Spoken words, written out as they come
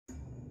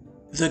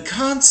The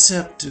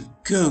concept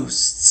of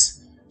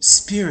ghosts,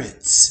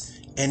 spirits,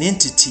 and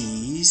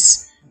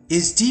entities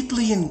is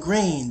deeply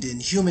ingrained in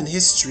human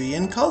history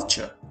and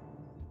culture,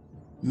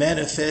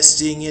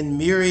 manifesting in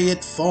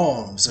myriad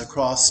forms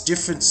across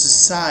different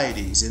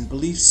societies and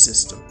belief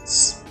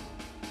systems.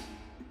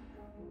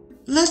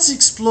 Let's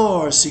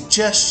explore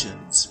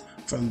suggestions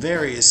from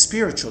various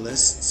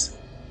spiritualists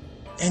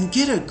and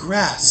get a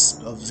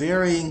grasp of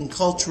varying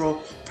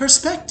cultural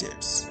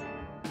perspectives,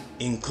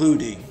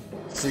 including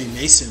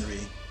Freemasonry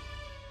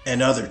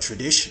and other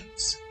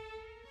traditions.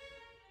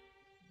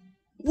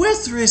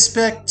 With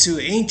respect to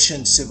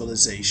ancient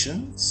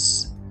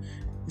civilizations,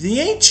 the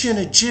ancient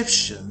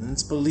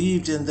Egyptians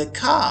believed in the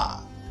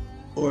Ka,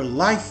 or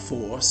life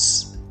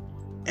force,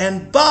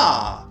 and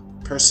Ba,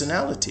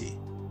 personality,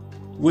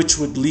 which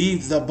would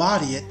leave the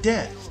body at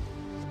death.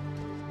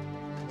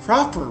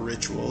 Proper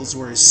rituals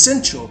were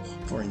essential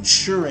for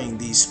ensuring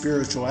these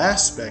spiritual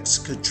aspects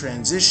could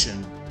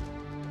transition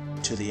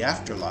to the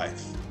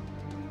afterlife.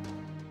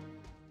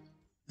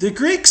 The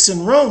Greeks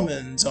and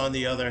Romans, on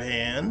the other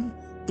hand,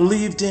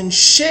 believed in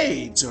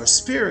shades or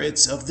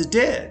spirits of the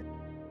dead,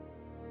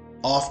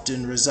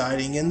 often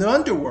residing in the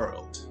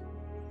underworld.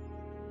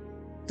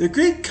 The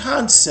Greek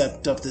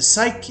concept of the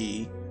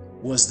psyche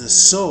was the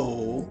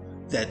soul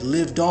that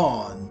lived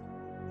on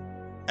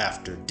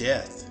after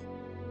death.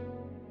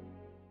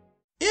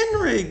 In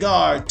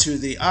regard to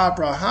the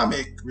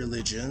Abrahamic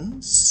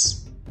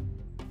religions,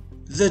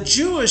 the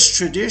Jewish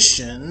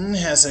tradition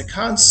has a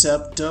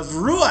concept of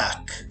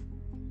ruach,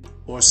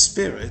 or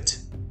spirit,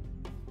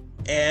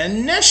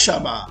 and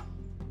neshama,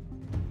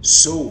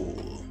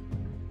 soul.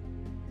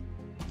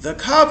 The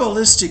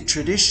Kabbalistic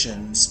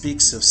tradition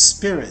speaks of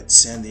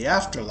spirits and the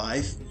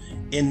afterlife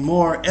in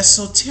more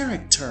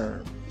esoteric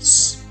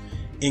terms,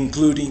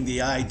 including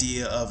the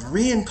idea of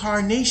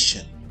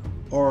reincarnation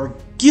or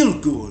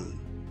Gilgul.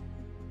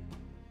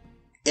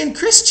 In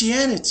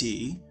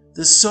Christianity,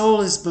 the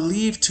soul is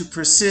believed to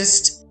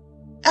persist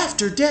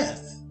after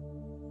death,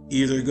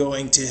 either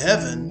going to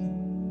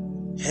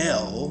heaven,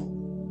 hell,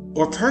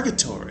 or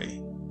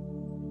purgatory.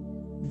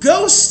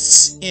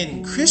 Ghosts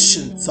in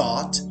Christian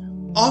thought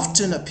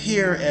often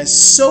appear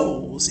as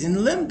souls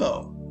in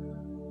limbo,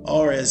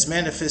 or as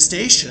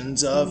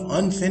manifestations of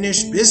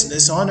unfinished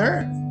business on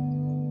earth.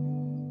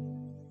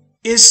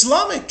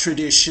 Islamic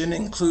tradition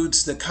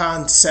includes the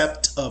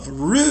concept of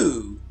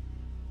ruh,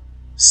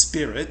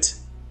 spirit,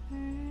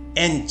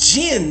 and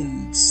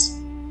jinns,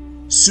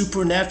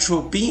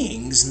 supernatural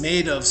beings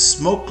made of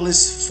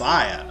smokeless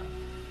fire.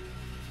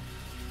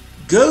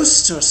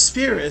 Ghosts or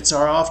spirits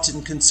are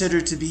often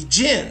considered to be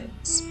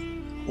jinns,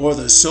 or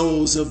the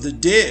souls of the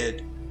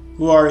dead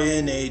who are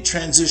in a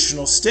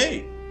transitional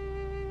state.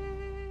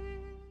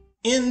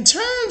 In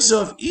terms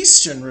of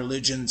Eastern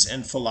religions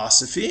and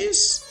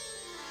philosophies,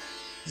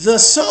 the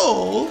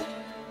soul,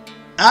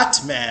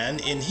 Atman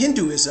in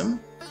Hinduism,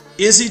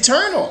 is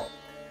eternal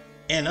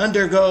and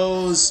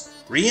undergoes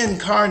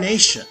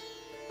reincarnation.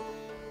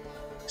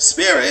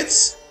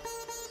 Spirits,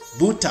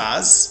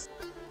 Bhutas,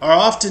 are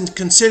often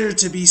considered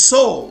to be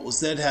souls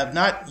that have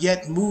not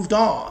yet moved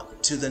on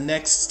to the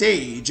next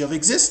stage of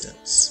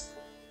existence.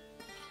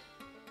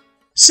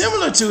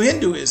 Similar to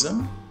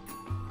Hinduism,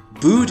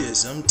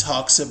 Buddhism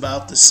talks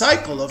about the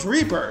cycle of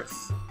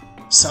rebirth,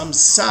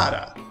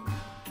 samsara.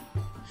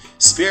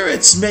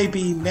 Spirits may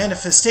be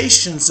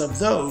manifestations of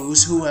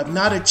those who have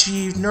not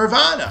achieved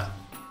nirvana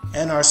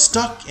and are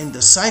stuck in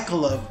the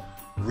cycle of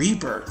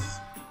rebirth.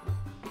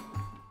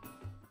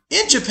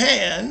 In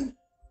Japan,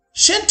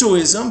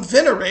 Shintoism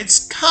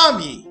venerates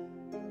kami,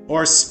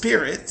 or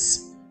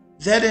spirits,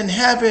 that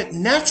inhabit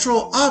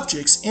natural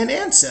objects and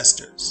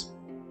ancestors.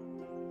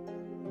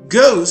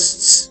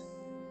 Ghosts,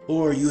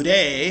 or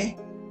Yurei,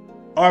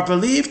 are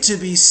believed to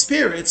be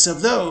spirits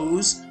of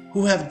those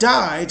who have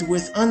died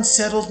with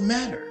unsettled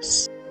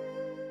matters.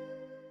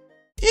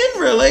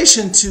 In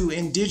relation to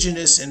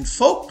indigenous and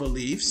folk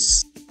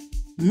beliefs,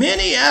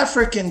 many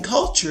African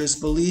cultures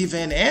believe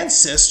in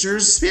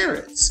ancestors'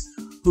 spirits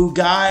who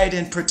guide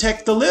and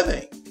protect the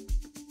living.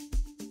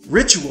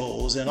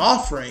 Rituals and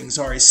offerings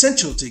are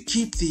essential to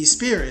keep these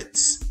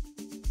spirits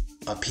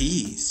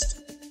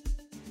appeased.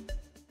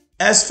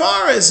 As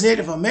far as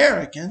Native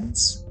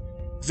Americans,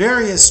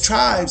 various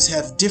tribes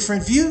have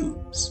different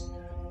views,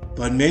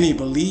 but many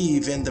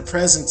believe in the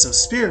presence of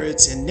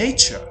spirits in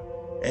nature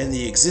and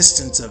the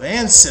existence of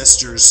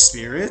ancestors'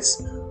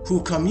 spirits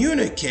who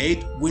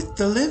communicate with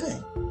the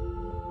living.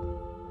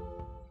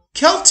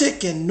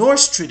 Celtic and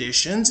Norse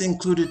traditions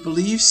included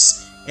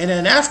beliefs in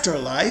an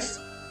afterlife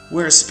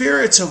where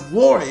spirits of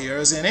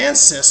warriors and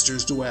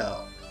ancestors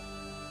dwell.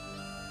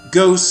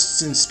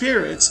 Ghosts and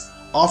spirits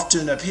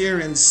often appear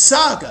in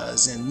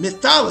sagas and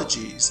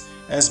mythologies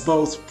as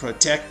both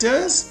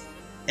protectors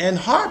and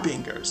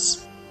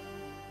harbingers.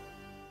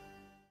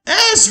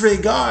 As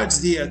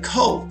regards the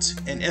occult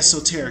and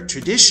esoteric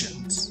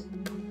traditions,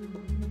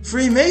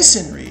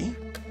 Freemasonry,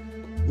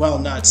 while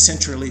not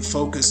centrally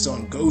focused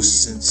on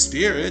ghosts and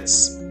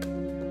spirits,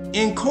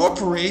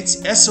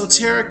 incorporates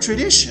esoteric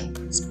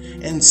traditions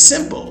and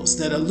symbols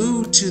that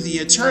allude to the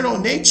eternal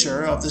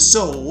nature of the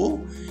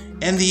soul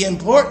and the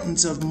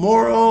importance of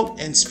moral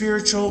and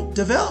spiritual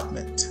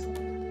development.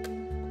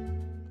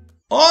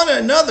 On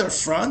another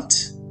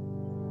front,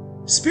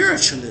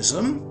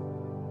 spiritualism,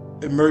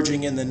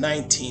 emerging in the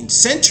 19th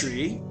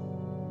century,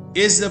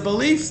 is the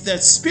belief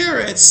that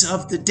spirits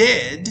of the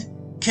dead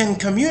can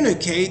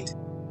communicate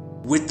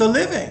with the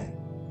living,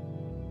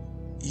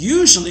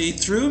 usually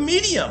through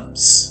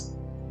mediums.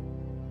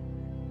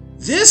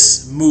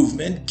 This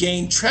movement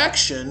gained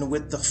traction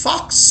with the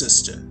Fox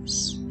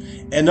sisters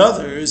and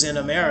others in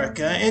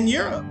America and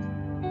Europe.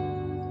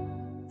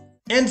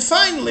 And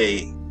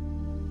finally,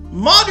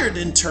 modern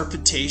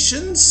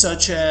interpretations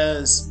such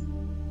as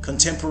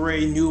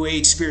contemporary New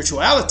Age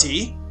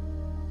spirituality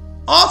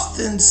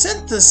often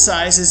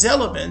synthesizes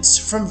elements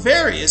from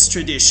various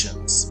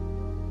traditions,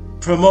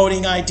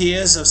 promoting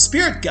ideas of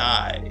spirit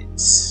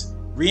guides,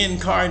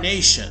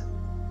 reincarnation,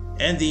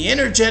 and the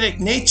energetic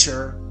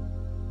nature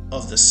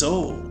of the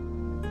soul.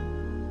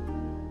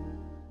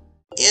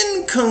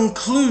 In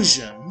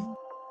conclusion,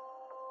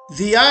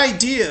 the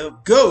idea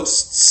of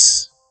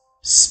ghosts,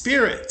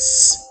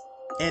 spirits,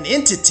 and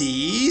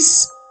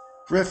entities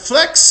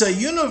reflects a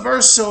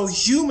universal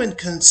human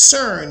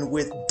concern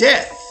with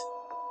death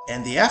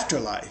and the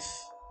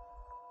afterlife,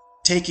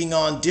 taking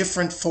on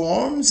different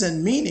forms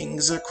and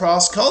meanings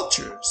across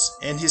cultures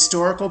and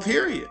historical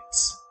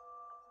periods.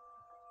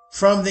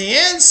 From the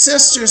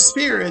ancestor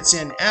spirits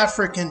in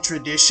African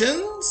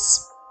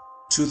traditions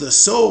to the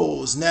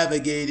souls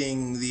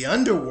navigating the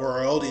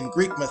underworld in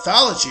Greek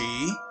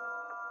mythology,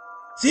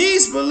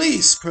 these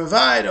beliefs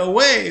provide a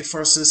way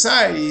for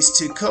societies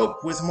to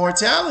cope with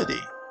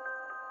mortality,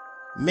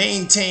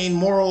 maintain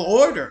moral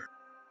order,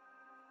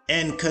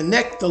 and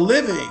connect the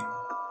living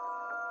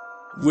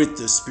with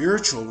the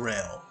spiritual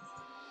realm.